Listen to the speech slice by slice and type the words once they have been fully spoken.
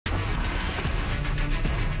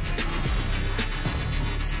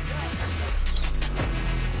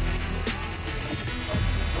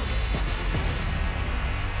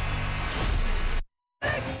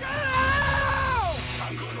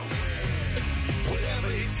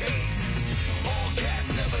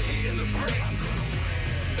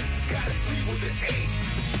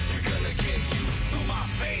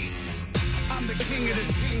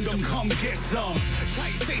them, come get some.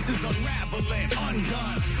 Tight faces unraveling,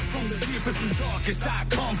 undone. From the deepest and darkest I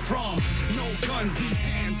come from. No guns, these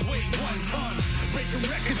hands weigh 1 ton. Breaking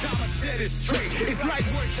records, I'ma set it straight. It's light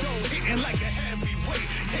work though, hitting like a heavyweight.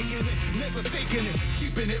 Taking it, never faking it,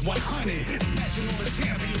 keeping it 100. Imagine on the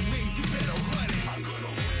champion wings, you better run it. I'm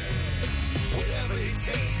gonna win, whatever it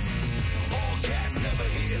takes. All gas, never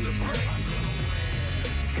hitting the brakes. I'm gonna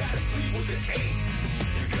win, gotta sleep with the ace.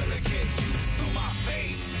 You're gonna get used to my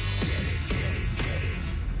face. Get it, get it, get it.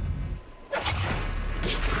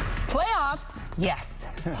 Playoffs, yes.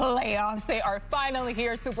 Playoffs, they are finally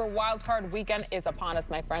here. Super Wildcard Weekend is upon us,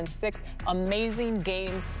 my friends. 6 amazing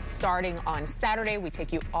games starting on Saturday. We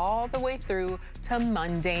take you all the way through to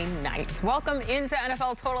Monday night. Welcome into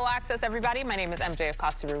NFL Total Access, everybody. My name is MJ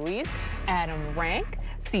Acosta-Ruiz, Adam Rank,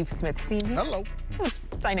 Steve Smith Sr. Hello.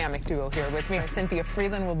 Dynamic duo here with me. Cynthia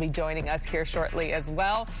Freeland will be joining us here shortly as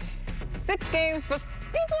well. 6 games, but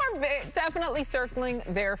people are definitely circling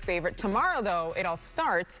their favorite. Tomorrow, though, it all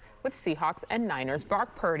starts with Seahawks and Niners.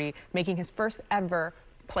 Brock Purdy making his first ever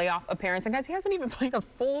playoff appearance. And guys, he hasn't even played a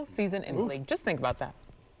full season in the league. Just think about that.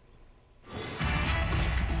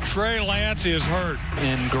 Trey Lance is hurt.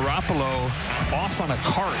 And Garoppolo off on a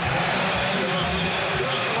cart.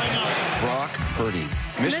 Brock Purdy,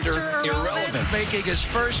 Mr. Irrelevant, making his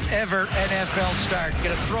first ever NFL start.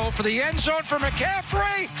 Gonna throw for the end zone for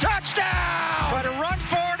McCaffrey. Touchdown! Try to run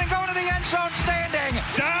forward and go to the end zone standing.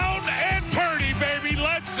 Down and Purdy, baby.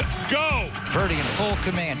 Let's go. Purdy in full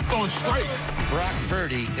command. Going straight. Brock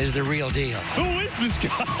Purdy is the real deal. Who is this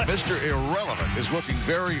guy? Mr. Irrelevant is looking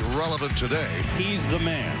very relevant today. He's the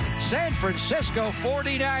man. San Francisco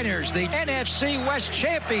 49ers, the NFC West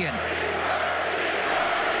champion.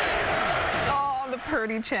 The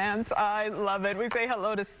Purdy chant. I love it. We say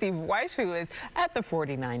hello to Steve Weish, who is at the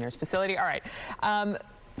 49ers facility. All right.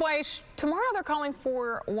 Weish, tomorrow they're calling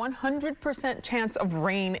for 100% chance of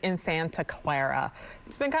rain in Santa Clara.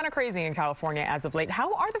 It's been kind of crazy in California as of late.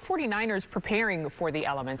 How are the 49ers preparing for the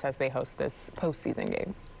elements as they host this postseason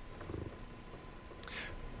game?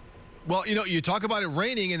 Well, you know, you talk about it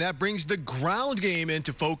raining, and that brings the ground game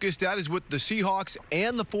into focus. That is what the Seahawks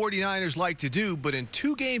and the 49ers like to do. But in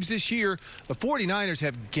 2 games this year, the 49ers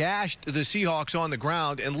have gashed the Seahawks on the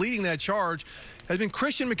ground, and leading that charge has been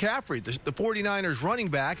Christian McCaffrey, the 49ers running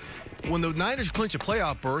back. When the Niners clinched a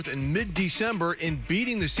playoff berth in mid-December in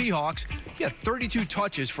beating the Seahawks, he had 32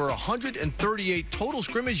 touches for 138 total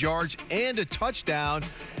scrimmage yards and a touchdown.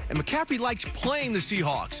 And McCaffrey likes playing the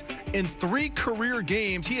Seahawks. In 3 career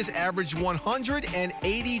games, he has averaged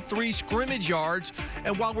 183 scrimmage yards.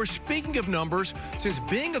 And while we're speaking of numbers, since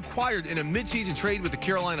being acquired in a midseason trade with the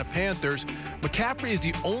Carolina Panthers, McCaffrey is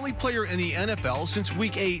the only player in the NFL since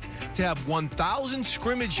Week 8 to have 1,000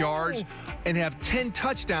 scrimmage yards and have 10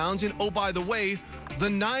 touchdowns. And oh, by the way, the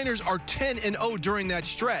Niners are 10-0 during that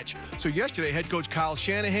stretch. So yesterday, head coach Kyle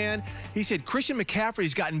Shanahan, he said Christian McCaffrey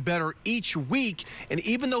has gotten better each week. And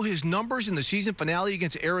even though his numbers in the season finale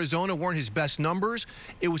against Arizona weren't his best numbers,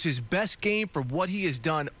 it was his best game for what he has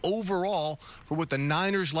done overall for what the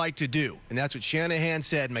Niners like to do. And that's what Shanahan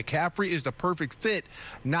said. McCaffrey is the perfect fit,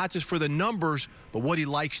 not just for the numbers, but what he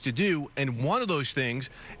likes to do. And one of those things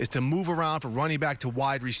is to move around from running back to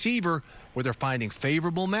wide receiver, where they're finding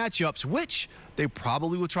favorable matchups, which they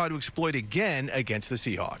probably will try to exploit again against the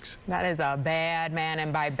Seahawks. That is a bad man,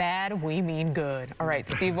 and by bad, we mean good. All right,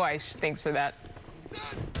 Steve Weish, thanks for that.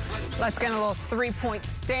 Let's get a little 3-point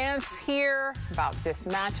stance here about this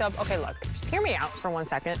matchup. Okay, look, just hear me out for 1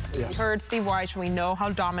 second. Yeah. We've heard Steve Weish. We know how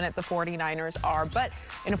dominant the 49ers are, but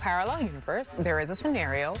in a parallel universe, there is a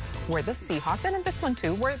scenario where the Seahawks, and in this one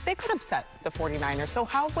too, where they could upset the 49ers. So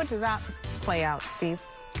how would that play out, Steve?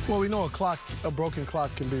 Well, we know a broken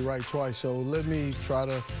clock can be right twice, so let me try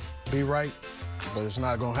to be right, but it's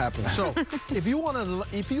not going to happen. So if you want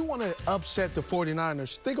to upset the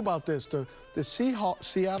 49ers, think about this. The Seattle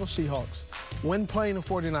Seahawks, when playing the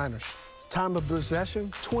 49ers, time of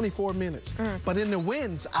possession, 24 minutes. But in the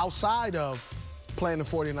wins outside of playing the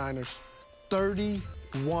 49ers,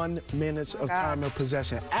 31 minutes of time of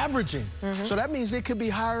possession, averaging. So that means it could be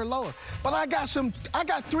higher or lower. But I got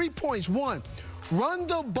 3 points. One, run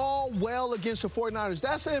the ball well against the 49ers.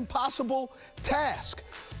 That's an impossible task.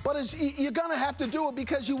 But you're going to have to do it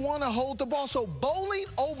because you want to hold the ball. So bowling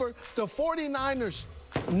over the 49ers'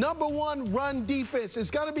 #1 run defense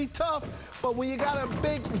is going to be tough. But when you got a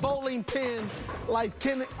big bowling pin like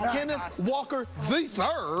Kenneth Walker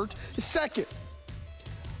III, second,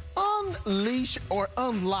 unleash or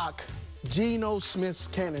unlock Geno Smith's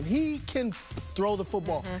cannon. He can throw the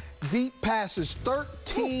football. Deep passes,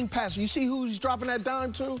 13 passes. You see who he's dropping that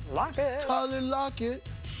dime to? Lockett. Tyler Lockett.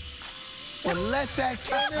 and let that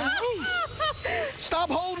cannon loose. Stop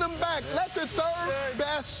holding them back. Let the third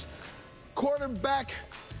best quarterback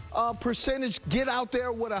percentage get out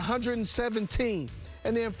there with 117.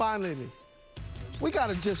 And then finally, we got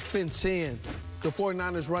to just fence in the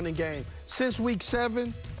 49ers running game. Since week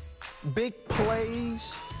 7, big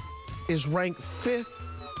plays is ranked 5th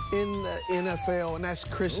in the NFL, and that's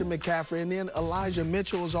Christian McCaffrey. And then Elijah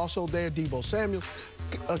Mitchell is also there, Deebo Samuel.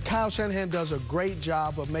 Kyle Shanahan does a great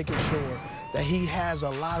job of making sure that he has a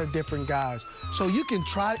lot of different guys. So you can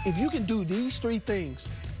try, if you can do these 3 things,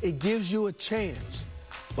 it gives you a chance.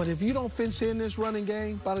 But if you don't fence in this running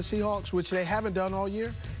game by the Seahawks, which they haven't done all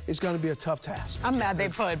year, it's going to be a tough task. I'm mad they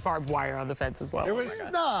put barbed wire on the fence as well. It was,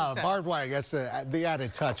 barbed wire, that's the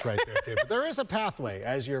added touch right there, too. But there is a pathway,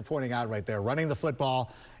 as you're pointing out right there, running the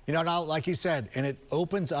football. You know, now, like you said, and it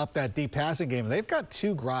opens up that deep passing game. They've got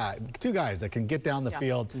two guys that can get down the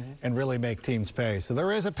field and really make teams pay. So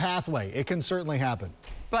there is a pathway. It can certainly happen.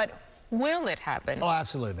 But will it happen? Oh,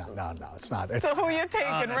 absolutely not. No, it's not. So who are you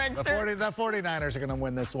taking, Rickster? The 49ers are going to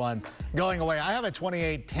win this one. Going away, I have a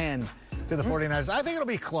 28-10 to the 49ers. I think it'll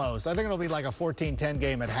be close. I think it'll be like a 14-10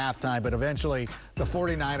 game at halftime, but eventually the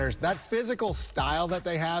 49ers, that physical style that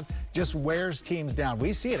they have just wears teams down.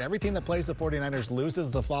 We see it. Every team that plays the 49ers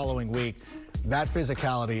loses the following week. That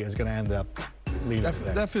physicality is going to end up leading.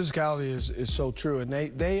 That physicality is so true, and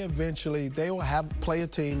they will play a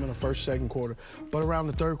team in the first, second quarter, but around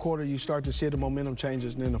the third quarter you start to see the momentum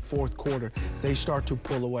changes, and in the fourth quarter they start to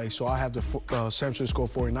pull away. So I have the San Francisco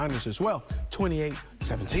 49ers as well,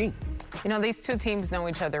 28-17. You know, these two teams know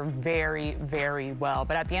each other very, very well.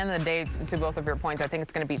 But at the end of the day, to both of your points, I think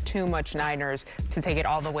it's going to be too much Niners to take it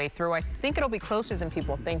all the way through. I think it'll be closer than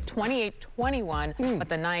people think, 28-21, but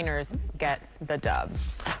the Niners get the dub.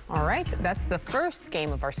 All right, that's the first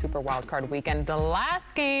game of our Super Wildcard weekend. The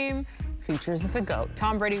last game features the GOAT.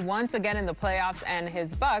 Tom Brady once again in the playoffs, and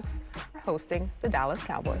his Bucs are hosting the Dallas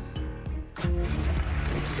Cowboys.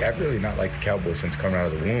 I've really not liked the Cowboys since coming out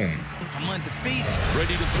of the womb. I'm undefeated.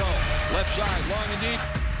 Ready to go. Left side, long and deep.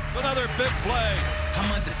 Another big play.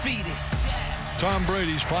 I'm undefeated. Tom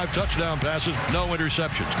Brady's 5 touchdown passes, no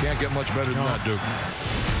interceptions. Can't get much better than that, Duke.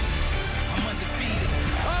 I'm undefeated.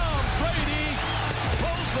 Tom Brady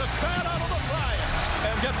pulls the fat out of the fryer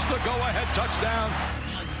and gets the go-ahead touchdown.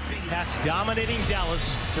 Pats dominating Dallas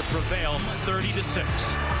to prevail 30-6.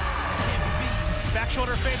 Back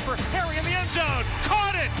shoulder fade for Harry in the end zone.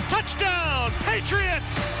 Caught it. Touchdown.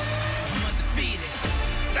 Patriots. I'm undefeated.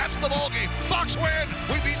 That's the ball game. Bucs win.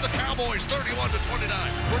 We beat the Cowboys 31-29.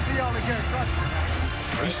 What's he only getting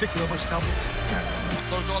touchdown? Are you 6 of those Cowboys?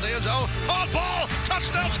 Throws on the end zone. Caught ball.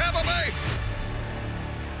 Touchdown Tampa Bay.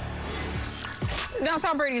 Now,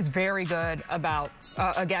 Tom Brady is very good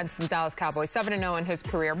against the Dallas Cowboys, 7-0 in his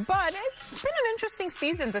career. But it's been an interesting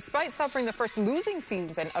season. Despite suffering the first losing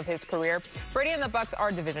season of his career, Brady and the Bucs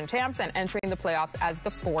are division champs and entering the playoffs as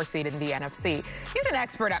the 4 seed in the NFC. He's an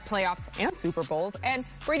expert at playoffs and Super Bowls, and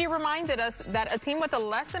Brady reminded us that a team with a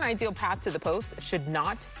less than ideal path to the post should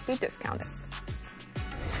not be discounted.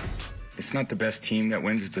 It's not the best team that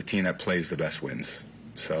wins, it's a team that plays the best wins.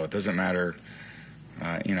 So it doesn't matter,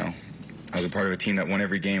 you know, I was a part of a team that won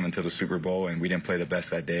every game until the Super Bowl, and we didn't play the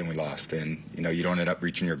best that day, and we lost. And, you know, you don't end up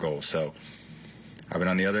reaching your goals. So I've been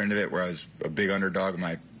on the other end of it where I was a big underdog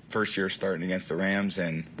my first year starting against the Rams,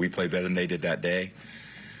 and we played better than they did that day.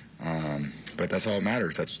 But that's all that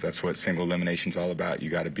matters. That's what single elimination's all about. You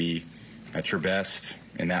got to be at your best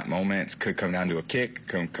in that moment. It could come down to a kick,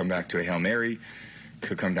 could come back to a Hail Mary,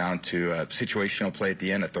 could come down to a situational play at the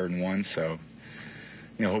end, a 3rd and 1. So,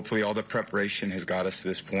 you know, hopefully all the preparation has got us to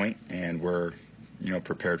this point, and we're, you know,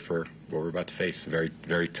 prepared for what we're about to face. A very,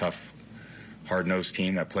 very tough, hard-nosed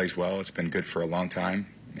team that plays well. It's been good for a long time,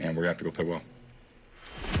 and we're going to have to go play well.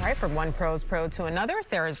 All right, from one pros pro to another,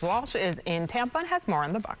 Sarah Walsh is in Tampa and has more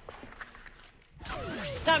on the Bucs.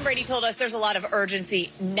 Tom Brady told us there's a lot of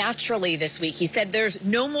urgency naturally this week. He said there's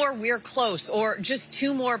no more "we're close" or just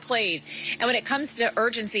 2 more plays. And when it comes to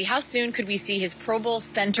urgency, how soon could we see his Pro Bowl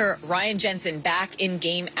center Ryan Jensen back in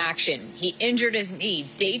game action? He injured his knee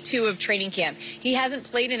day 2 of training camp. He hasn't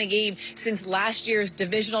played in a game since last year's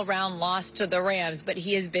divisional round loss to the Rams, but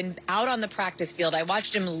he has been out on the practice field. I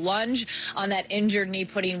watched him lunge on that injured knee,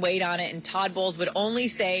 putting weight on it, and Todd Bowles would only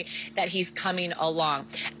say that he's coming along.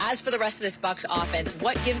 As for the rest of this Bucs offense,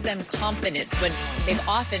 what gives them confidence when they've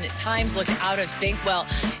often at times looked out of sync? Well,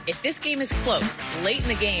 if this game is close late in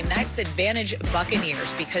the game, that's advantage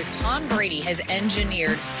Buccaneers, because Tom Brady has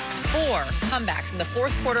engineered 4 comebacks in the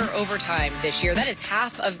 4th quarter overtime this year. That is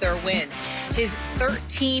half of their wins. His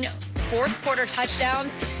 13 fourth quarter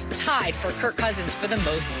touchdowns, tied for Kirk Cousins for the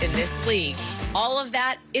most in this league. All of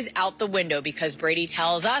that is out the window because Brady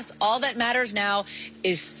tells us all that matters now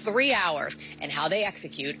is 3 hours and how they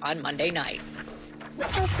execute on Monday night.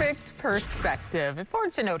 Perfect perspective.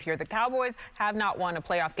 Important to note here, the Cowboys have not won a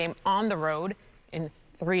playoff game on the road in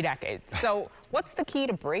 3 decades. So what's the key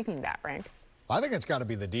to breaking that, Rank? I think it's got to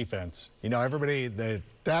be the defense. You know,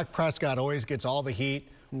 Dak Prescott always gets all the heat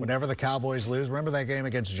whenever the Cowboys lose. Remember that game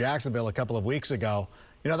against Jacksonville a couple of weeks ago?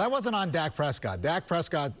 You know, that wasn't on Dak Prescott. Dak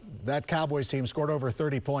Prescott, that Cowboys team scored over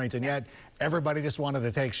 30 points, and yet everybody just wanted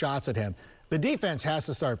to take shots at him. The defense has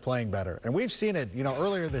to start playing better. And we've seen it, you know,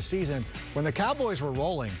 earlier this season when the Cowboys were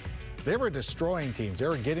rolling. They were destroying teams. They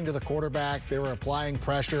were getting to the quarterback. They were applying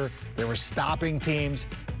pressure. They were stopping teams.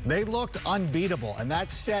 They looked unbeatable, and that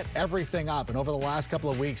set everything up. And over the last couple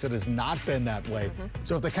of weeks, it has not been that way.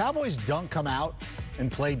 So if the Cowboys don't come out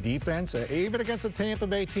and play defense, even against a Tampa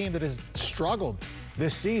Bay team that has struggled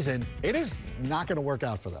this season, it is not going to work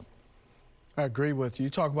out for them. I agree with you. You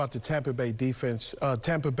talk about the Tampa Bay defense,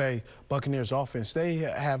 Tampa Bay Buccaneers offense. They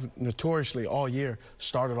have notoriously all year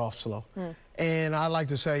started off slow. And I like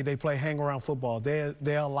to say they play hang-around football.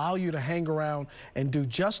 They allow you to hang around and do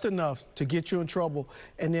just enough to get you in trouble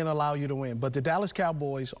and then allow you to win. But the Dallas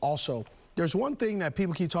Cowboys also, there's one thing that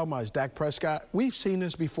people keep talking about is Dak Prescott. We've seen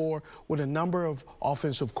this before with a number of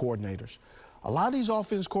offensive coordinators. A lot of these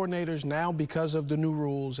offense coordinators now, because of the new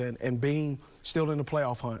rules and being still in the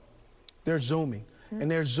playoff hunt, they're zooming. And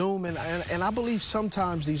they're zooming, and I believe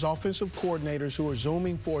sometimes these offensive coordinators who are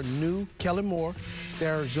zooming for new Kellen Moore,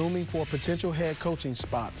 they're zooming for potential head coaching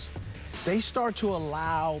spots. They start to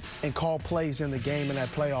allow and call plays in the game, in that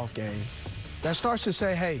playoff game, that starts to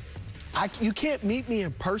say, hey, you can't meet me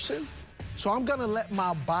in person, so I'm going to let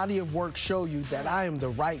my body of work show you that I am the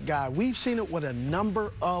right guy. We've seen it with a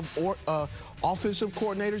number of offensive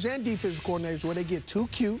coordinators and defensive coordinators where they get too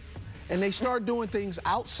cute, and they start doing things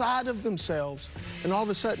outside of themselves, and all of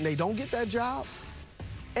a sudden they don't get that job,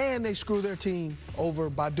 and they screw their team over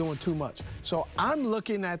by doing too much. So I'm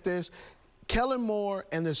looking at this, Kellen Moore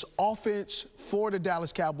and this offense for the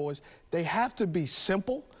Dallas Cowboys, they have to be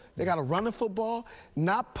simple. They got to run the football,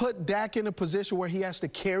 not put Dak in a position where he has to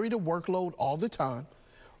carry the workload all the time.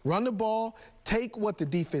 Run the ball, take what the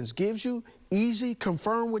defense gives you, easy,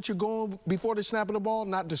 confirm what you're going before the snap of the ball,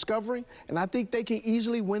 not discovering. And I think they can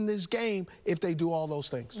easily win this game if they do all those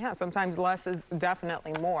things. Yeah, sometimes less is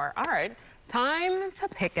definitely more. All right, time to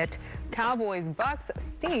pick it. Cowboys, Bucks.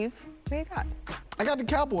 Steve, what do you got? I got the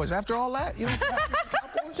Cowboys. After all that, you know,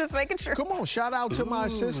 Cowboys. Just making sure. Come on, shout out to my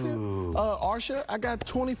assistant, Arsha. I got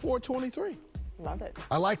 24-23. Love it.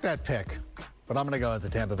 I like that pick, but I'm going to go with the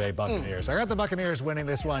Tampa Bay Buccaneers. I got the Buccaneers winning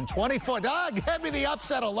this one 24. Doug, hit me the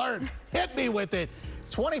upset alert. Hit me with it.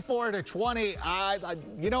 24-20.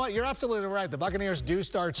 You know what? You're absolutely right. The Buccaneers do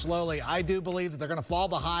start slowly. I do believe that they're going to fall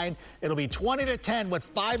behind. It'll be 20-10 with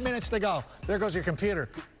 5 minutes to go. There goes your computer.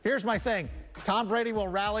 Here's my thing. Tom Brady will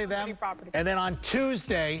rally them, and then on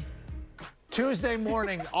Tuesday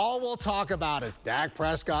morning, all we'll talk about is Dak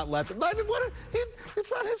Prescott let them.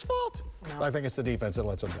 It's not his fault. No. I think it's the defense that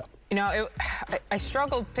lets them down. You know, I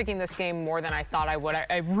struggled picking this game more than I thought I would.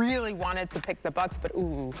 I really wanted to pick the Bucks, but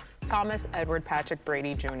ooh, Thomas Edward Patrick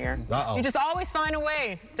Brady Jr. You just always find a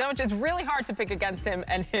way, don't you? It's really hard to pick against him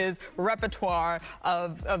and his repertoire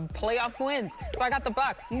of playoff wins. So I got the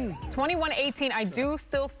Bucks. 21-18. I do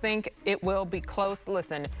still think it will be close.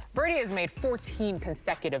 Listen, Brady has made 14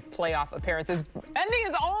 consecutive playoff appearances, ending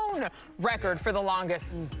his own record for the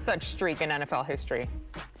longest such streak in NFL history.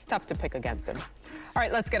 It's tough to pick against him. All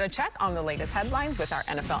right, let's get a check on the latest headlines with our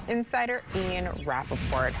NFL insider, Ian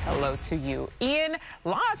Rappaport. Hello to you, Ian.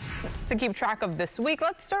 Lots to keep track of this week.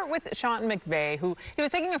 Let's start with Sean McVay, who he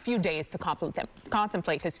was taking a few days to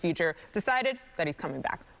contemplate his future, decided that he's coming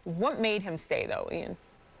back. What made him stay, though, Ian?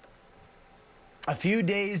 A few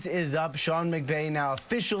days is up. Sean McVay now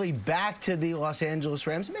officially back to the Los Angeles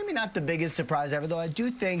Rams. Maybe not the biggest surprise ever, though I do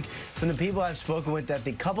think from the people I've spoken with that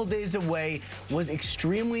the couple days away was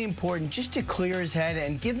extremely important just to clear his head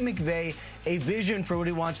and give McVay a vision for what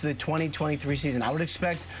he wants for the 2023 season. I would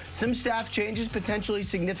expect some staff changes, potentially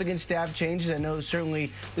significant staff changes. I know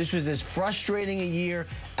certainly this was as frustrating a year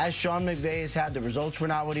as Sean McVay has had. The results were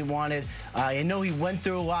not what he wanted. I know he went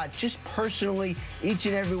through a lot just personally each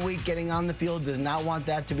and every week getting on the field. does not want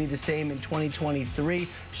that to be the same in 2023.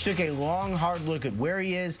 Just took a long, hard look at where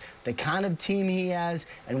he is, the kind of team he has,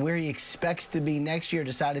 and where he expects to be next year.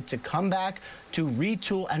 Decided to come back to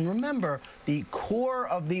retool. And remember, the core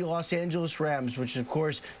of the Los Angeles Rams, which is, of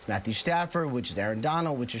course, Matthew Stafford, which is Aaron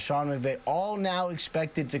Donald, which is Sean McVay, all now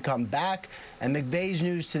expected to come back. And McVay's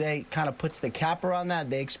news today kind of puts the capper on that.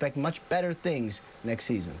 They expect much better things next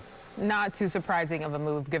season. Not too surprising of a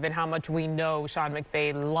move, given how much we know Sean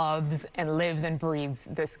McVay loves and lives and breathes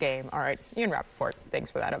this game. All right, Ian Rappaport, thanks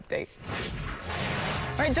for that update.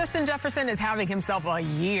 All right, Justin Jefferson is having himself a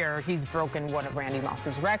year. He's broken one of Randy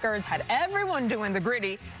Moss's records, had everyone doing the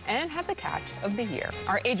gritty, and had the catch of the year.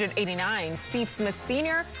 Our Agent 89, Steve Smith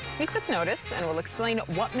Sr., he took notice and will explain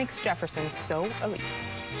what makes Jefferson so elite.